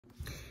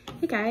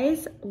Hey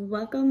guys,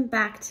 welcome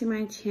back to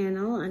my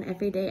channel on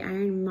Everyday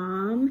Iron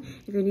Mom.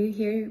 If you're new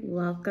here,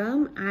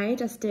 welcome. I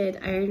just did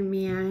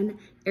IRONMAN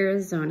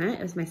Arizona. It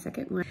was my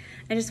second one.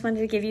 I just wanted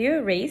to give you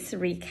a race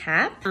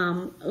recap.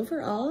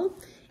 Overall,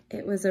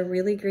 it was a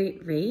really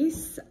great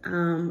race.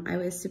 I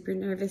was super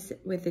nervous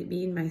with it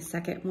being my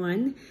second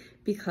one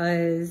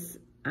because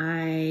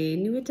I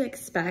knew what to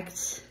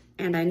expect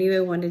and I knew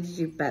I wanted to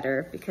do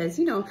better because,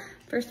 you know,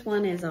 first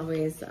one is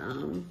always,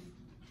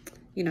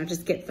 you know,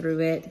 just get through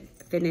it,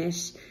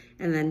 finish.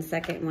 And then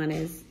second one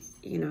is,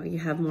 you know, you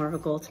have more of a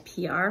goal to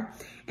PR.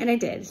 And I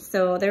did.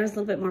 So there was a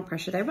little bit more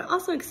pressure there, but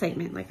also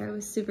excitement. Like I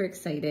was super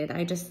excited.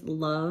 I just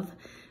love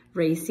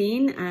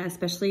racing,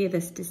 especially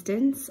this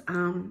distance.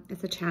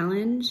 It's a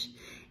challenge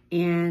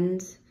and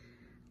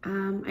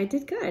I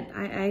did good.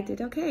 I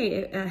did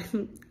okay.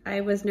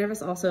 I was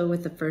nervous also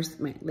with the first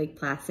Lake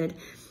Placid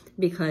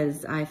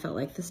because I felt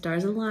like the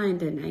stars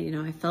aligned and you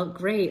know, I felt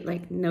great,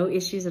 like no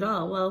issues at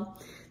all. Well,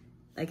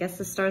 I guess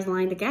the stars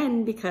aligned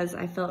again because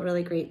I felt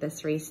really great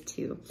this race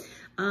too.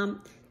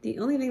 The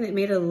only thing that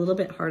made it a little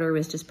bit harder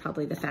was just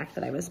probably the fact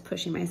that I was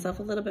pushing myself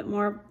a little bit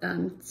more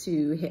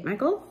to hit my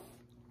goal.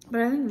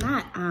 But other than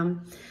that,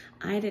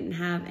 I didn't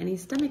have any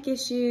stomach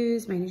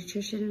issues. My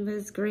nutrition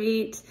was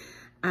great.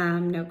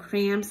 No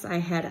cramps. I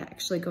had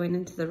actually going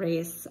into the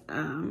race,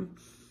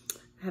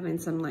 having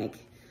some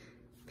like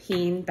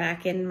pain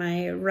back in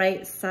my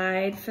right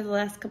side for the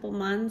last couple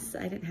months.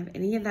 I didn't have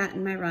any of that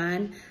in my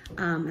run.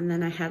 And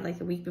then I had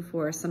like a week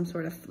before some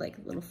sort of like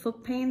little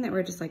foot pain that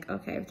were just like,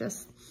 okay,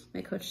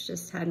 my coach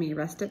just had me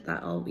rested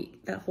that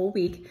whole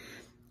week,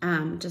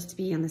 just to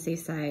be on the safe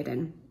side.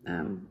 And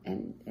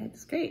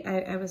it's great.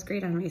 I was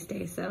great on race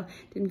day, so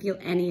didn't feel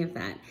any of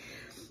that.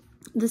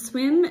 The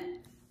swim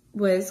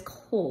was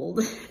cold.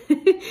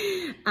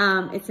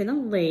 It's in a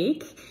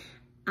lake.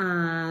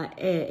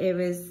 It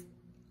was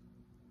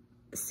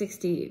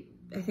 60,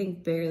 I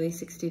think barely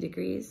 60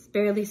 degrees,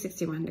 barely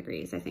 61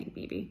 degrees, I think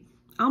maybe.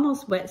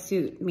 Almost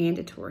wetsuit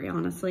mandatory,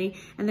 honestly.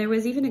 And there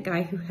was even a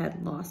guy who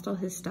had lost all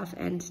his stuff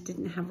and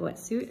didn't have a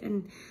wetsuit.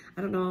 And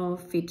I don't know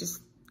if he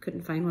just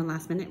couldn't find one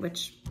last minute,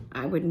 which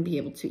I wouldn't be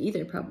able to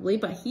either probably,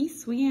 but he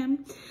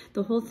swam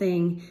the whole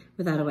thing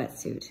without a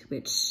wetsuit,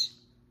 which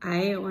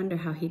I wonder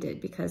how he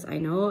did because I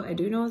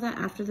do know that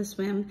after the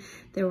swim,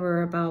 there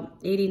were about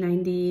 80,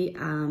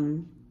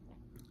 90,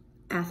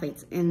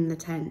 athletes in the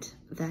tent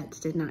that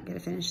did not get to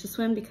finish the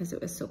swim because it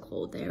was so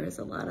cold. There was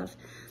a lot of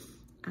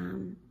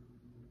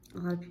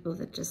people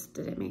that just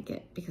didn't make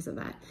it because of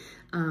that.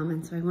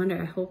 And so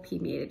I hope he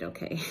made it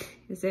okay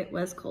because it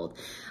was cold.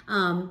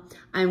 I'm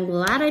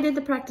glad I did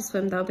the practice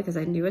swim though, because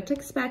I knew what to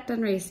expect on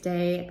race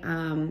day.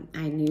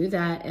 I knew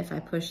that if I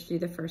pushed through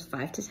the first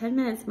 5 to 10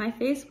 minutes, my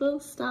face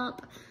will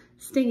stop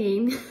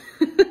stinging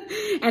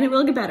and it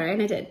will get better,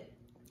 and it did.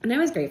 And I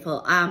was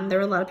grateful. There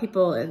were a lot of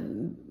people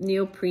in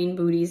neoprene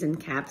booties and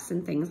caps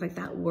and things like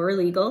that were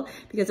legal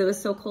because it was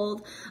so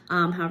cold.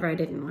 However, I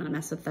didn't want to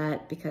mess with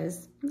that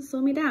because it would slow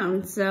me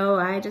down. So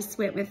I just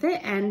went with it,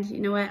 and you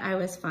know what? I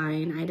was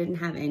fine. I didn't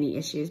have any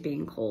issues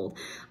being cold.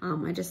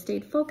 I just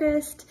stayed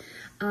focused.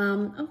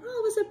 Overall, it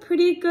was a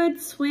pretty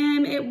good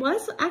swim. It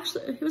was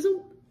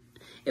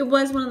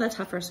one of the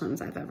tougher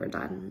swims I've ever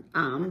done.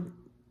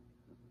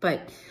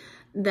 But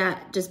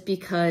that just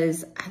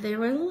because there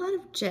were a lot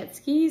of jet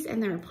skis and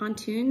there were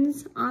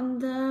pontoons on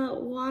the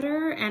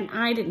water and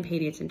I didn't pay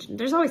any attention.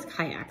 There's always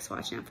kayaks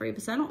watching out for you,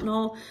 because I don't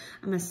know,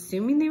 I'm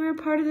assuming they were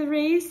part of the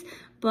race,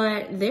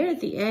 but there at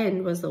the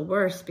end was the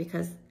worst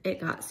because it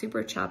got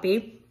super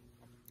choppy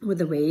with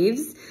the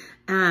waves.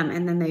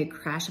 And then they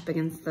crash up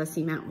against the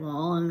cement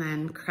wall and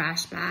then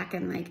crash back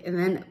and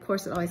then of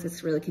course it always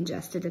gets really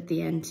congested at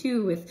the end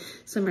too with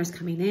swimmers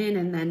coming in,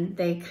 and then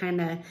they kind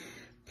of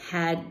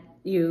had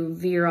you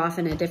veer off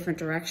in a different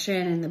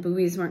direction and the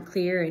buoys weren't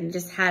clear, and you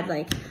just had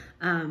like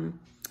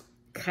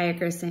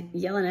kayakers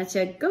yelling at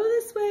you, go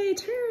this way,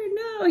 turn,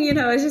 no, you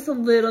know, it's just a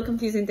little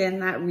confusing. Then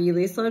that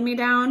really slowed me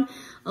down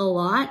a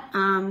lot.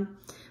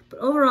 But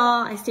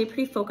overall, I stayed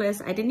pretty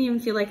focused. I didn't even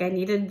feel like I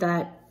needed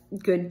that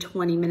good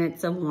 20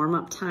 minutes of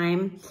warm-up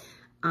time.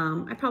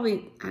 I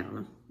probably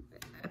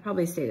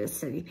stayed at a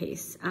steady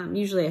pace.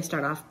 Usually I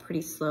start off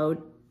pretty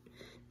slow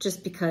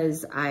just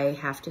because I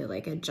have to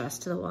like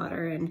adjust to the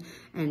water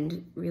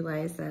and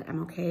realize that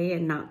I'm okay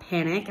and not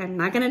panic. I'm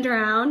not gonna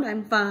drown,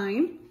 I'm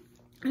fine.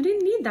 I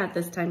didn't need that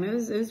this time. It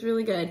was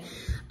really good.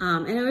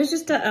 And it was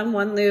just a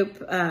one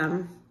loop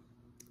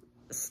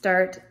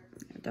start.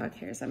 Dog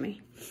hairs on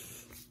me.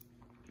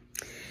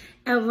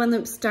 A one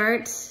loop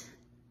start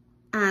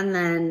and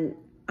then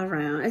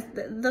around.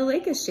 The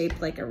lake is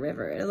shaped like a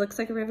river. It looks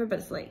like a river, but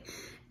it's a lake.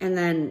 And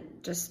then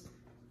just,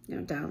 you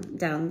know,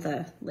 down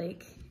the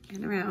lake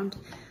and around.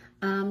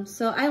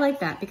 So I like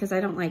that because I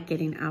don't like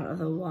getting out of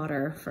the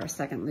water for a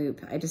second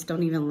loop. I just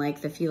don't even like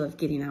the feel of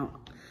getting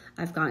out.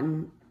 I've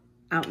gotten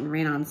out and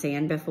ran on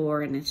sand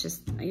before, and it's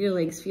just, your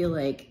legs feel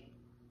like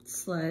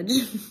sludge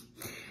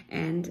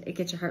and it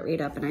gets your heart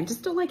rate up, and I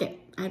just don't like it.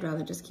 I'd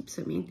rather just keep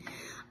swimming.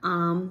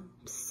 I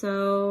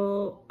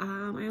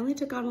only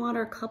took on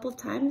water a couple of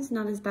times,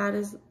 not as bad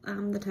as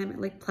the time at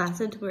Lake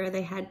Placid where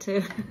they had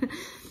to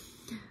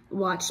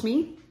watch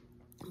me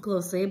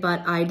closely,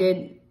 but I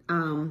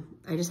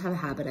just have a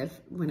habit of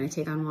when I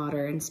take on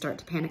water and start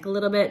to panic a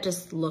little bit,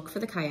 just look for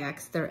the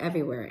kayaks. They're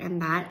everywhere.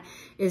 And that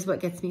is what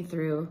gets me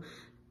through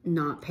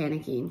not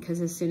panicking,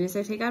 because as soon as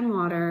I take on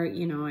water,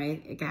 you know, I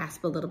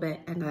gasp a little bit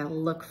and I'll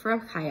look for a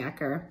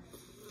kayaker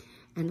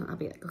and I'll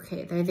be like,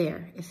 okay, they're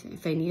there.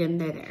 If I need them,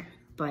 they're there.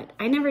 But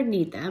I never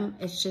need them.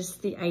 It's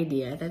just the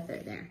idea that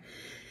they're there.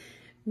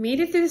 Made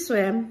it through the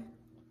swim,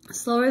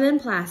 slower than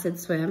Placid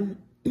swim,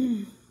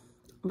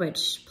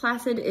 which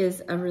Placid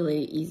is a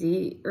really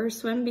easier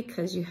swim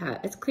because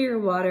it's clear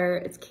water,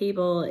 it's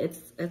cable,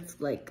 it's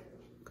like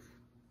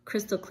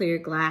crystal clear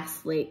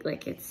glass lake,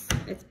 like it's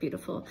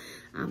beautiful.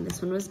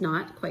 This one was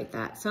not quite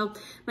that. So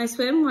my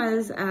swim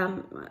was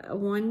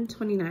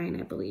 129,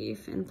 I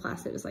believe, and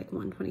Placid was like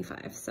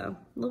 125, so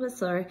a little bit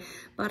slower,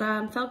 but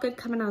felt good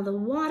coming out of the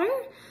water.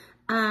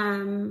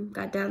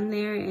 Got down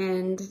there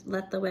and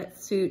let the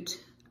wetsuit,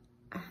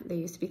 they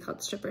used to be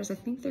called strippers, I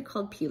think they're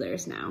called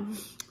peelers now.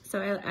 So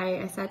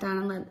I sat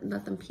down and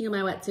let them peel my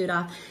wetsuit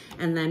off,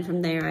 and then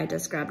from there I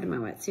just grabbed my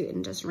wetsuit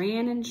and just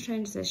ran into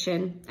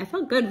transition. I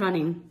felt good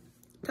running.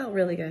 Felt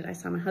really good. I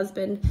saw my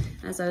husband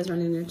as I was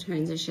running the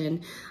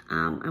transition.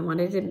 I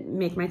wanted to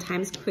make my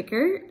times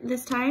quicker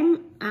this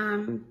time.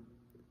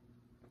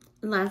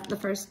 The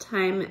first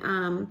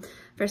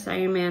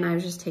Ironman, I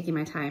was just taking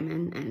my time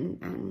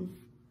and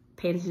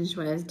paying attention to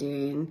what I was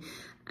doing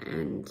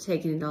and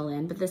taking it all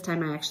in. But this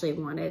time I actually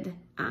wanted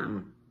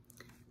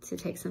to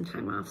take some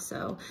time off.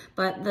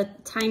 But the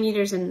time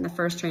meters in the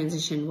first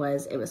transition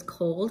it was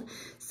cold.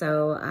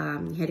 So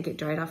you had to get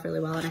dried off really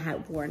well, and I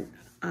had worn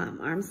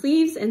arm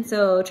sleeves, and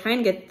so trying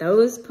to get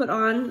those put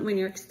on when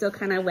you're still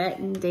kind of wet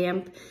and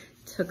damp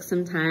took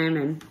some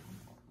time,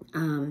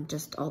 and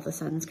just all the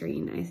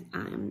sunscreen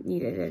I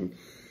needed. And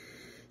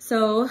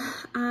so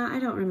I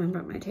don't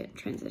remember what my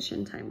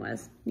transition time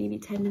was, maybe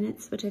 10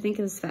 minutes, which I think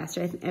it was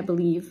faster. I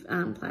believe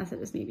Placid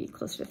was maybe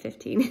closer to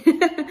 15.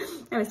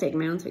 I was taking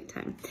my own sweet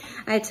time.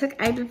 I took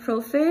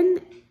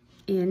ibuprofen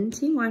in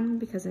T1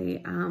 because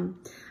I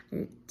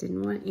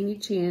didn't want any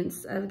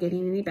chance of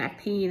getting any back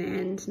pain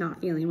and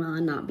not feeling well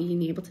and not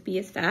being able to be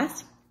as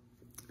fast.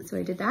 So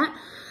I did that.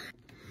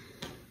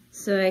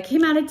 So I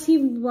came out of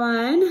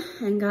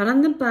T1 and got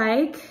on the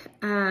bike.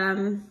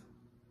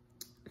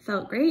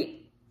 Felt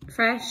great,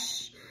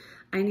 fresh.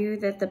 I knew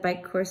that the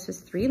bike course was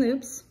 3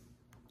 loops,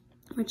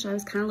 which I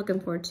was kind of looking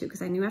forward to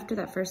because I knew after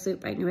that first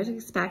loop, I knew what to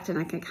expect, and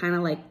I could kind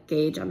of like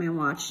gauge on my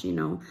watch, you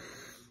know,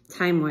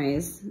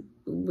 time-wise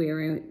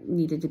where I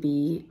needed to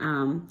be.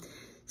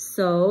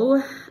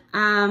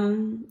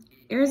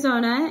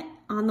 Arizona,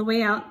 on the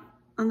way out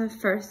on the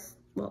first,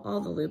 well, all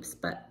the loops,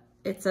 but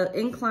it's an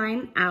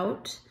incline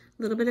out,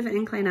 a little bit of an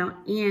incline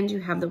out, and you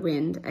have the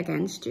wind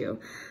against you.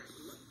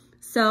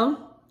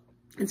 So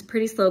it's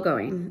pretty slow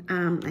going.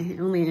 I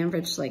only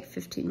averaged like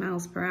 15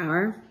 miles per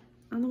hour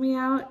on the way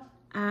out.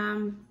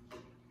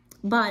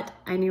 But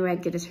I knew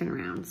I'd get a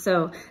turnaround.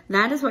 So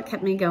that is what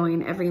kept me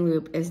going every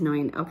loop, is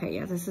knowing, okay,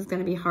 yeah, this is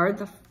gonna be hard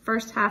the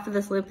first half of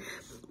this loop,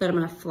 but I'm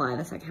gonna fly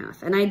the second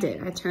half. And I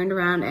did. I turned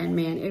around and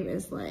man, it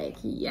was like,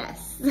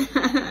 yes,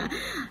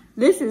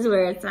 this is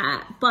where it's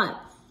at. But,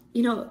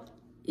 you know,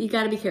 you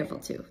gotta be careful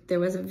too.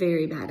 There was a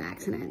very bad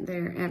accident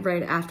there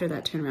right after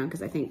that turnaround,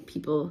 because I think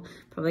people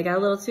probably got a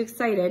little too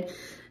excited,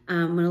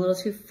 went a little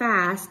too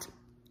fast.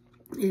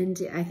 And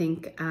I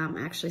think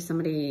actually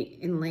somebody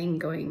in lane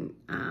going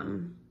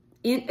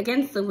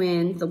against the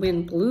wind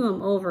blew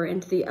them over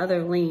into the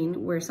other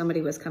lane where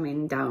somebody was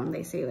coming down,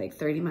 they say like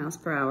 30 miles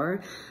per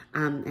hour,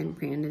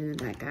 and ran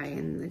into that guy,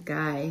 and the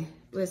guy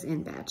was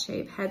in bad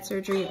shape, had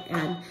surgery,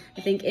 and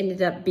I think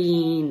ended up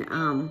being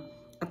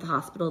at the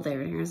hospital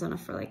there in Arizona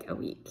for like a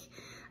week.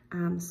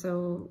 And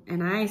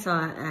I saw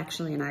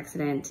actually an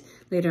accident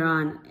later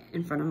on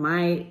in front of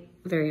my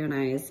very own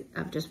eyes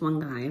of just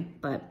one guy,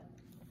 but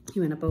he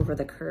went up over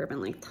the curb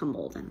and like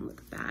tumbled and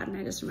looked bad. And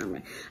I just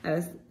remember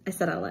I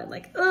said out loud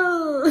like,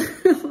 oh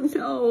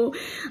no,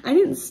 I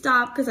didn't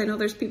stop because I know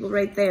there's people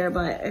right there,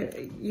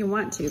 but you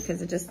want to,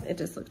 because it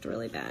just looked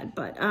really bad.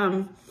 But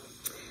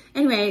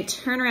anyway,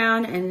 turn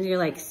around and you're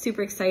like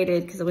super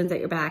excited because the wind's at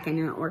your back and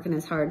you're not working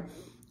as hard.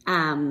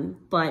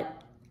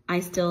 But I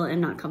still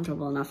am not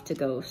comfortable enough to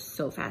go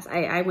so fast.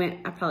 I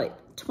went probably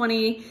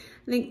 20, I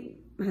think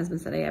my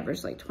husband said I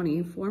averaged like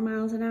 24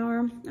 miles an hour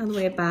on the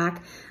way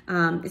back.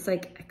 It's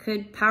like I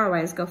could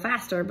power-wise go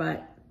faster,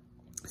 but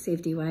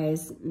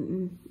safety-wise,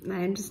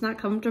 I'm just not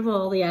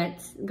comfortable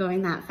yet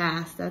going that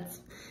fast.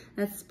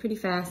 That's pretty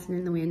fast and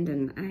in the wind,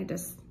 and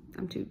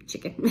I'm too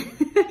chicken.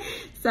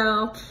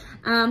 So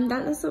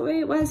that was the way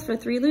it was for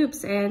 3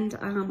 loops, and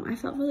I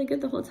felt really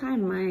good the whole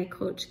time. My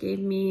coach gave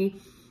me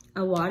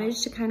a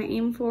wattage to kind of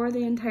aim for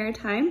the entire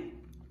time,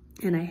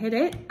 and I hit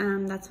it.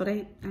 That's what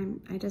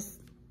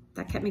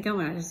that kept me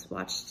going. I just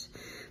watched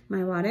my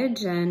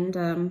wattage, and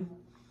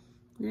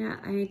yeah,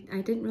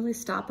 I didn't really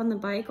stop on the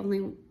bike,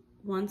 only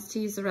once to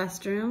use the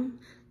restroom,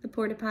 the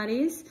porta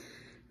potties.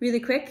 really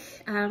quick,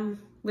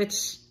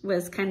 which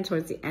was kind of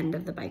towards the end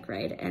of the bike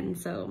ride. And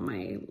so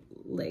my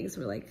legs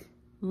were like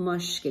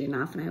mush getting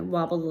off and I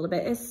wobbled a little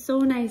bit. It's so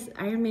nice.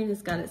 Ironman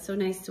has got it so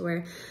nice to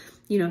where,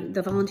 you know,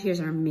 the volunteers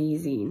are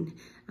amazing.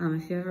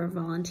 If you ever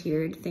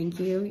volunteered, thank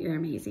you. You're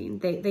amazing.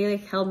 They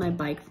like held my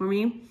bike for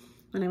me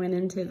when I went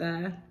into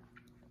the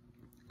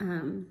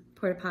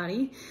porta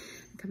potty.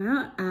 Come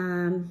out,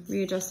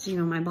 readjust, you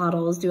know, my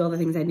bottles, do all the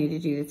things I need to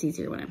do. It's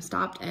easier when I'm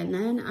stopped. And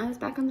then I was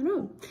back on the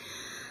road.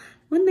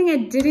 One thing I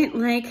didn't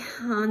like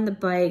on the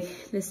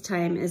bike this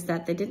time is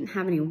that they didn't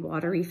have any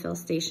water refill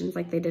stations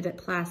like they did at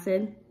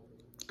Placid.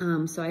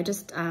 So I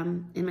just,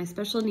 in my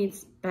special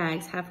needs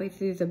bags, halfway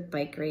through the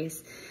bike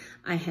race,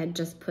 I had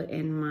just put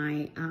in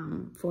my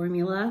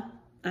formula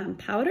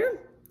powder.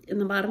 In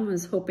the bottom,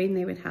 was hoping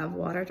they would have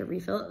water to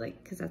refill it,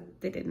 like, because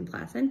they did in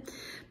Placid,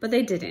 but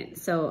they didn't.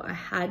 So I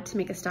had to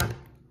make a stop,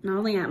 not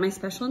only at my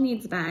special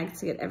needs bag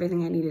to get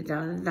everything I needed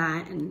out of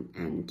that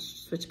and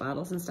switch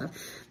bottles and stuff.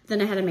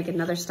 Then I had to make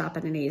another stop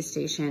at an aid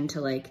station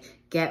to like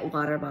get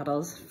water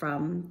bottles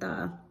from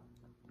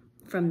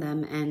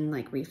them and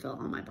like refill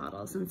all my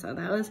bottles. And so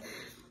that was,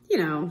 you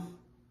know,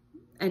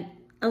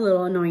 a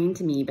little annoying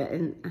to me, but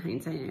in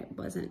hindsight, it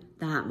wasn't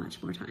that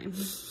much more time.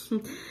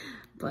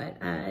 But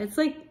it's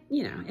like,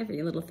 you know,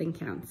 every little thing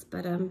counts.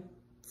 But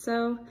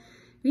so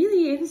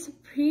really it was a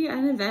pretty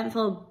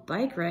uneventful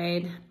bike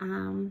ride.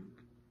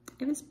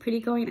 It was pretty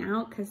going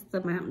out because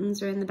the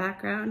mountains are in the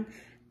background. I'm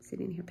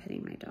sitting here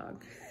petting my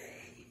dog.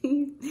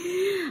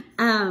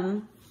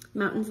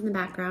 Mountains in the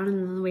background,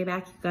 and on the way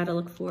back, you've got to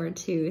look forward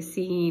to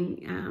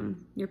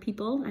seeing your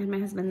people. I had my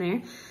husband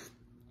there.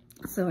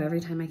 So every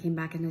time I came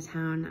back into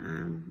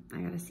town, I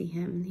got to see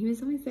him. And he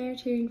was always there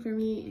cheering for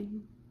me.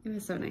 And it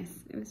was so nice.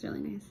 It was really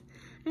nice.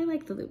 I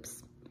like the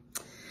loops.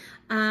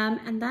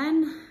 And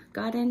then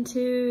got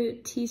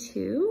into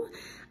T2,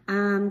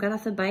 got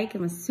off the bike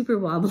and was super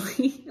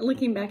wobbly.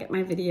 Looking back at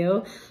my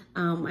video,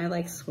 I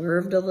like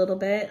swerved a little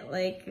bit.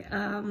 Like,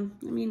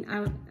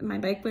 my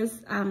bike was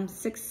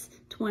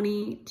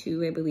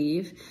 622, I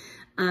believe.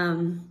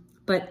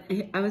 But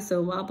I was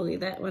so wobbly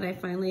that when I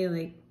finally,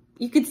 like,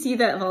 you could see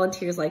that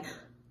volunteers like,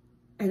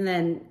 and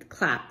then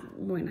clap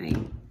when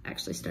I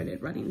actually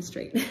started running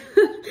straight.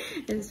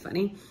 It was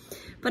funny.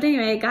 But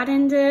anyway, I got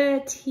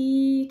into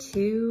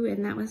T2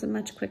 and that was a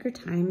much quicker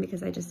time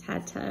because I just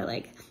had to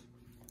like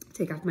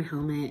take off my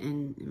helmet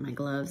and my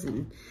gloves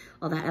and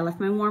all that. I left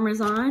my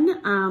warmers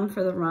on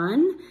for the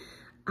run.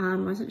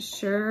 Wasn't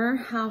sure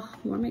how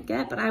warm it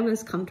get, but I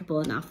was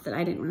comfortable enough that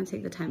I didn't want to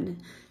take the time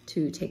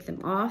to take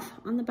them off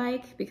on the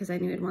bike because I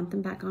knew I'd want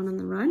them back on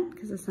the run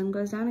because the sun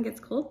goes down and gets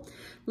cold.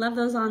 Left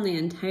those on the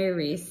entire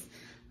race.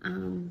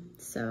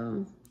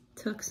 So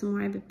took some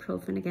more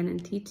ibuprofen again in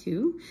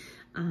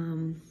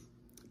T2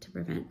 to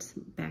prevent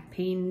back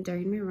pain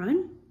during my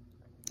run.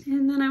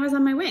 And then I was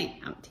on my way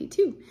out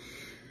T2.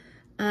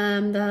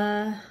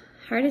 The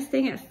hardest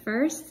thing at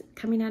first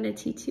coming out of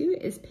T2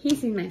 is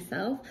pacing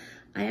myself.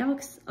 I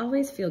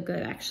always feel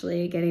good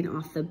actually getting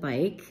off the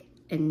bike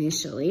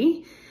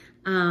initially.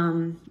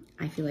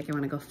 I feel like I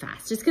want to go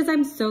fast just because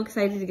I'm so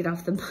excited to get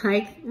off the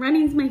bike.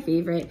 Running's my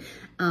favorite.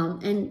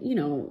 And you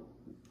know,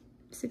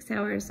 6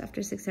 hours,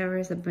 after 6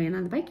 hours of being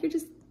on the bike, you're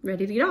just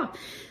ready to get off.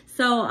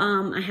 So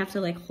I have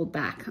to like hold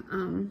back.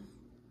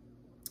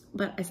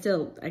 But I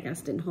still, I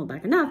guess, didn't hold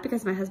back enough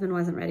because my husband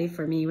wasn't ready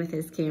for me with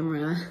his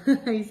camera.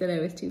 He said I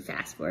was too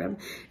fast for him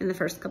in the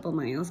first couple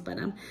miles, but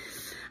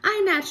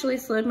I naturally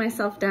slowed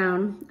myself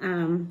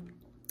down.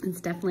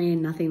 It's definitely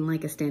nothing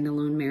like a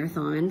standalone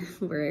marathon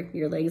where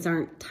your legs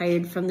aren't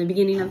tired from the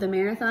beginning of the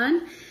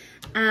marathon.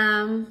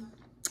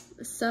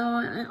 So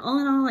all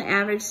in all, I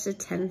averaged a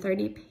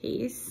 10:30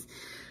 pace,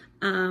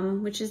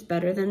 which is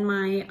better than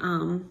my,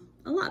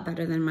 a lot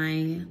better than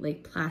my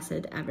like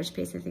Placid average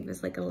pace. I think it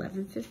was like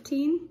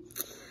 11:15.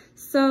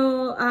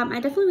 So I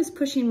definitely was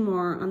pushing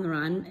more on the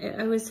run.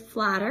 It was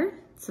flatter,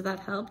 so that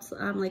helped.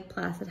 Like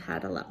Placid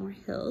had a lot more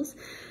hills.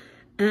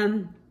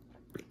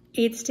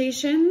 Aid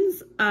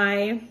stations,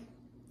 I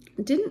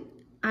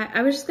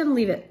was just gonna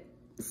leave it,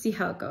 see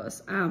how it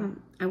goes.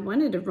 I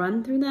wanted to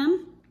run through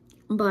them,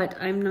 but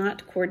I'm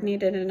not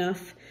coordinated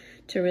enough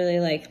to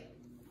really like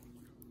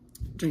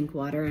drink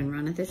water and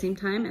run at the same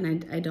time.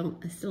 And I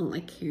still don't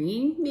like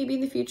carrying. Maybe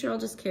in the future I'll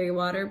just carry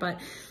water, but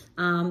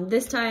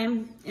this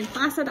time in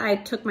Placid, I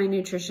took my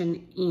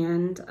nutrition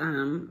and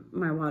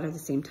my water at the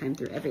same time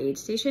through every aid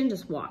station,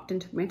 just walked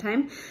and took my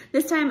time.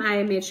 This time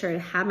I made sure to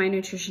have my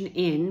nutrition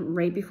in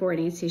right before an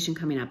aid station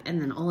coming up.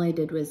 And then all I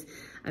did was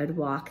I would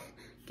walk,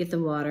 get the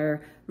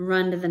water,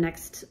 run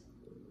to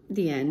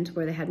the end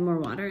where they had more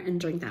water and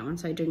drink that one.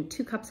 So I drink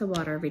 2 cups of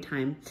water every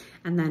time.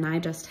 And then I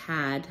just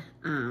had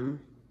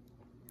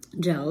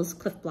gels,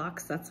 Cliff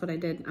Blocks. That's what I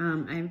did.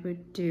 I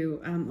would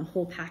do a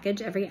whole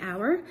package every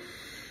hour.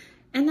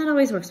 And that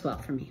always works well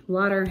for me.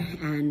 Water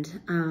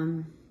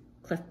and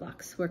Cliff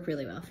Blocks work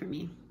really well for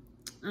me.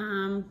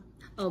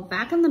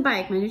 Back on the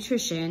bike, my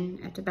nutrition,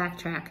 I have to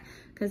backtrack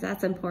because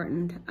that's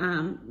important.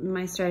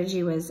 My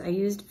strategy was I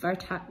used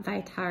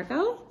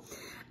Vitargo,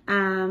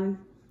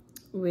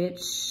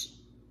 which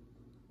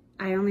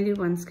I only do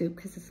 1 scoop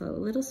because it's a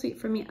little sweet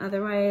for me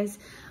otherwise,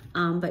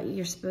 but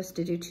you're supposed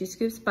to do 2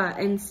 scoops. But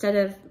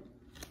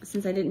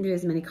since I didn't do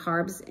as many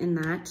carbs in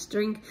that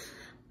drink,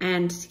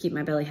 and to keep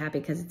my belly happy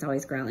because it's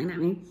always growling at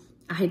me,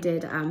 I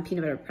did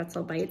peanut butter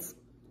pretzel bites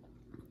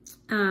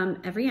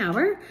every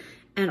hour.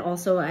 And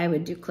also I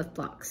would do Cliff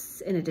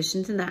Blocks in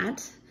addition to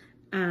that.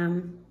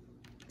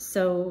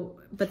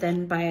 But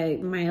then by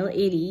mile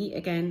 80,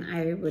 again,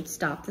 I would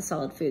stop the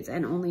solid foods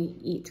and only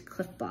eat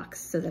Cliff Blocks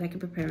so that I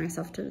could prepare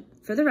myself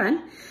for the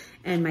run.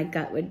 And my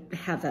gut would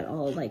have that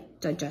all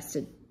like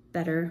digested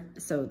better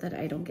so that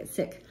I don't get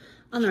sick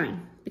on the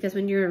run. Because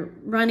when you're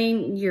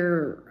running,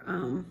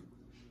 your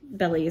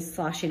belly is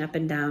sloshing up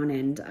and down,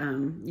 and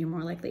you're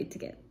more likely to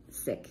get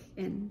sick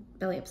and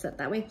belly upset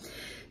that way.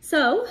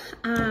 So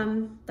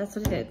that's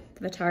what I did.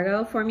 The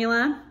Vitargo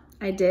formula,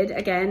 I did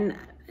again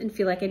and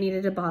feel like I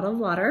needed a bottle of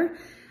water,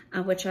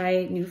 which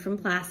I knew from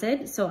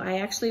Placid. So I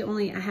actually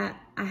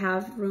I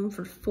have room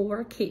for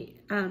 4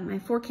 I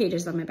have 4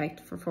 cages on my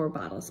bike for 4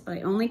 bottles, but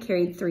I only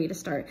carried 3 to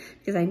start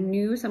because I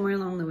knew somewhere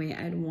along the way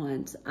I'd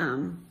want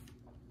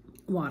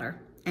water,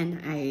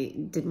 and I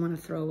didn't want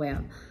to throw away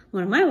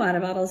one of my water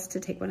bottles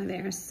to take one of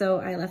theirs. So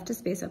I left a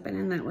space open,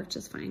 and that worked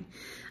just fine.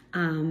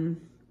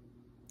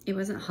 It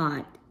wasn't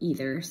hot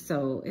either,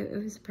 so it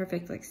was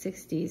perfect, like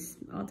 60s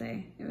all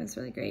day. It was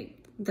really great.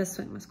 The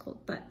swim was cold,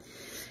 but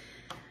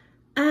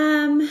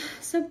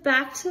so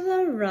back to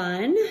the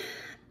run.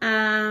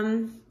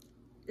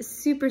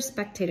 Super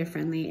spectator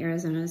friendly.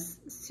 Arizona's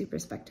super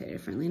spectator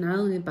friendly. Not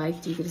only the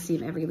bike do you get to see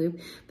him every loop,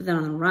 but then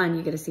on the run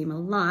you get to see him a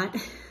lot.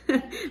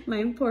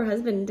 My poor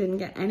husband didn't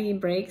get any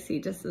breaks. He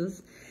just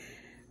was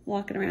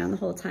walking around the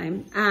whole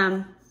time.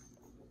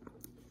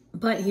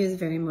 But he was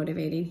very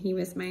motivating. He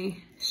was my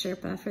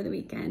Sherpa for the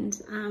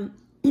weekend.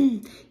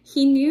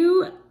 He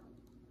knew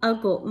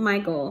my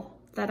goal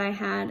that I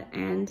had,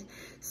 and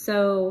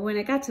so when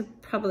I got to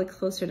probably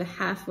closer to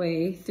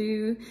halfway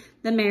through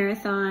the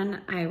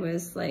marathon, I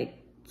was like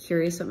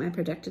curious what my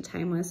projected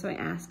time was, so I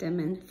asked him,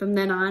 and from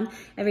then on,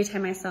 every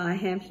time I saw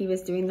him, he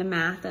was doing the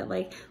math at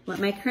like what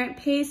my current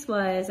pace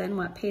was and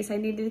what pace I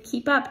needed to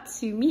keep up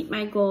to meet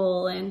my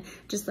goal, and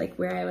just like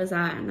where I was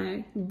at, and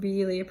I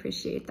really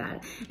appreciate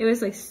that. It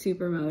was like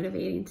super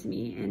motivating to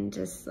me, and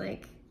just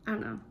like, I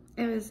don't know,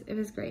 it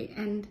was great.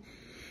 And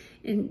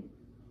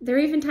there are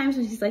even times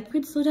when he's like, you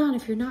could slow down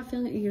if you're not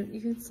feeling it.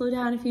 You can slow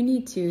down if you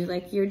need to.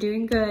 Like, you're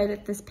doing good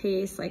at this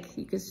pace. Like,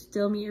 you could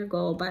still meet your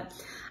goal. But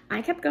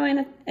I kept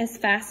going as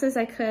fast as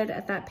I could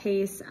at that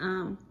pace.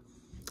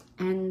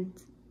 And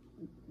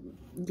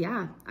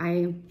yeah,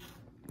 I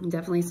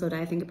definitely slowed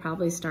down. I think it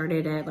probably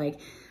started at like,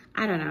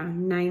 I don't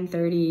know,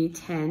 9:30,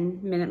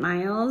 10-minute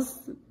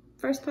miles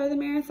first part of the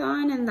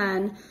marathon. And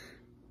then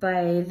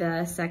by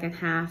the second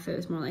half, it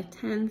was more like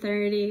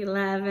 10:30,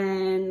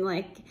 11,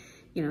 like,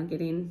 you know,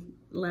 getting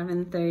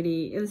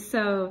 11:30. It was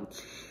so,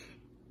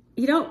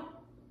 you don't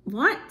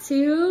want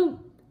to,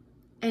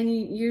 and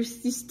you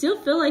still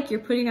feel like you're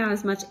putting out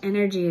as much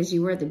energy as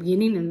you were at the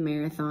beginning of the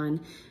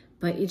marathon,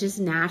 but you just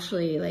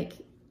naturally, like,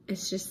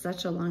 it's just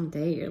such a long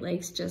day. Your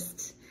legs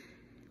just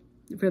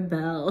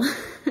rebel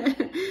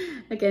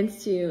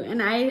against you.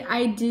 And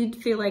I did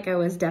feel like I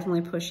was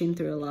definitely pushing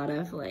through a lot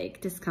of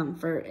like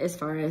discomfort as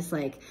far as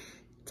like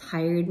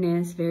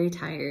tiredness, very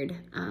tired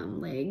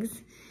legs.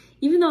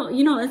 Even though,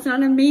 you know, it's not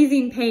an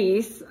amazing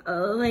pace,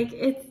 like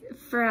it's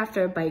for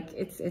after a bike,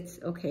 it's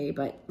okay,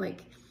 but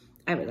like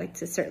I would like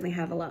to certainly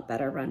have a lot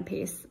better run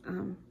pace.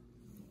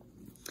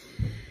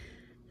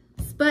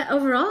 But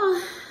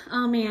overall,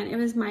 oh man, it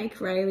was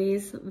Mike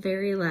Riley's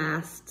very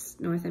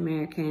last North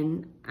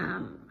American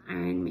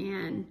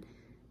Ironman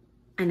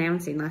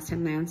last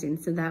time announcing.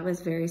 So that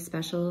was very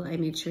special. I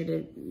made sure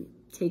to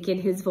take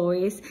in his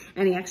voice,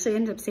 and he actually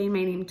ended up saying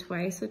my name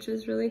twice, which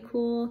was really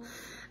cool.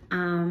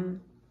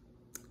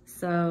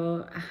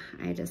 So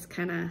I just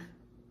kind of,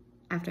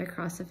 after I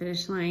crossed the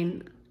finish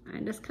line, I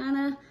just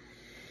kind of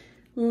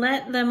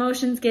let the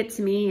emotions get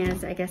to me,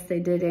 as I guess they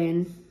did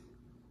in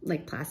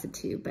like Placid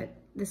too, but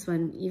this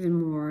one even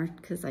more,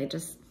 because I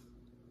don't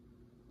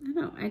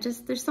know,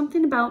 there's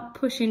something about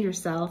pushing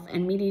yourself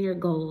and meeting your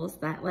goals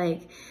that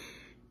like,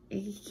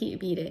 you can't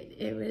beat it.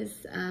 It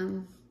was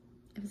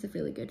a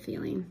really good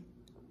feeling.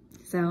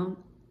 So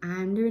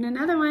I'm doing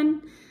another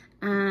one.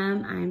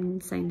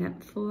 I'm signed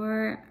up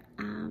for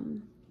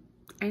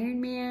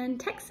Ironman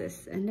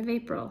Texas, end of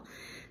April.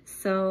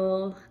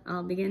 So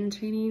I'll begin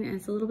training, and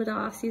it's a little bit of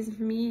off season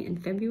for me in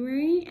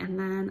February, and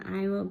then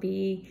I will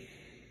be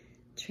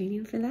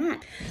training for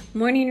that.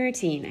 Morning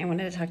routine. I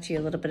wanted to talk to you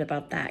a little bit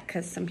about that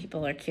because some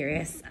people are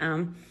curious.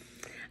 I'm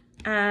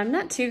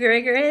not too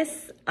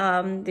rigorous.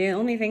 The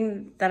only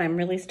thing that I'm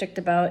really strict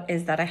about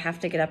is that I have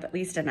to get up at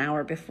least an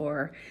hour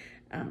before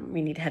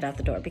we need to head out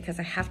the door, because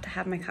I have to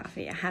have my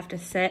coffee. I have to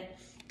sit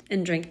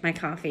and drink my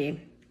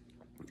coffee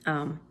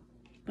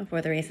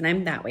before the race, and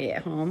I'm that way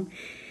at home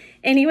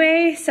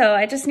anyway, so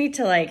I just need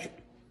to like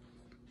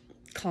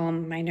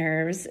calm my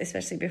nerves,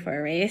 especially before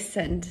a race,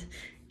 and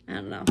I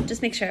don't know,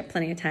 just make sure I have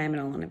plenty of time. I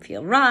don't want to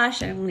feel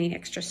rushed. I don't need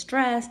extra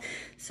stress,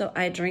 so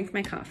I drink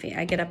my coffee.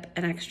 I get up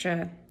an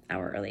extra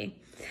hour early.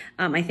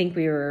 I think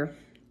we were,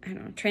 I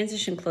don't know,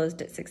 transition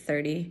closed at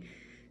 6:30.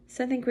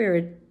 So I think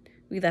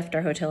we left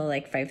our hotel at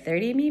like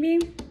 5:30 maybe.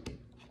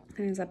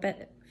 I was up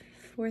at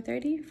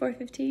 4:30,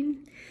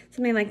 4:15,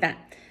 something like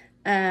that.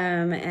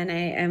 And I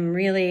am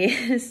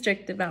really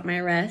strict about my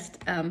rest,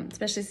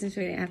 especially since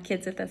we didn't have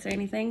kids with us or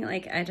anything.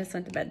 Like, I just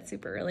went to bed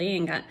super early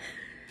and got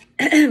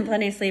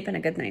plenty of sleep and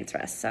a good night's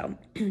rest. So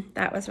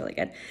that was really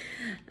good.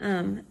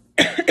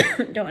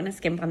 Don't want to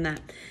skimp on that.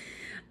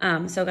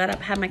 So got up,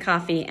 had my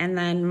coffee, and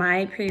then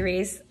my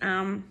pre-race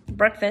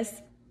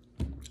breakfast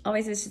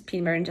always is just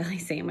peanut butter and jelly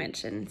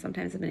sandwich, and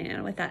sometimes a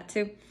banana with that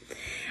too.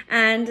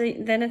 And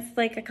then it's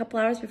like a couple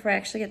hours before I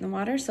actually get in the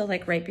water. So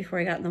like right before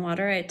I got in the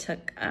water, I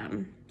took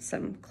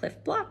some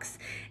Cliff Blocks,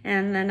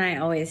 and then I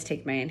always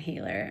take my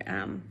inhaler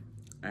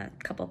a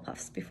couple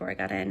puffs before I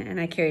got in, and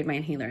I carried my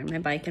inhaler in my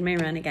bike and my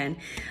run again.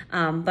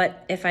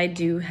 But if I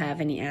do have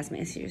any asthma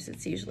issues,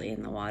 it's usually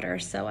in the water,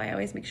 so I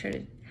always make sure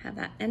to have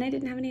that. And I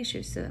didn't have any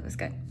issues, so that was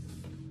good.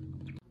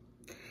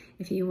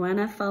 If you want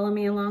to follow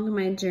me along on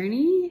my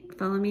journey,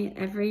 follow me at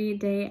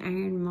Everyday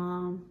Iron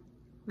Mom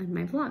on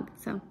my vlog.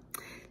 So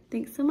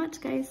thanks so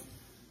much, guys.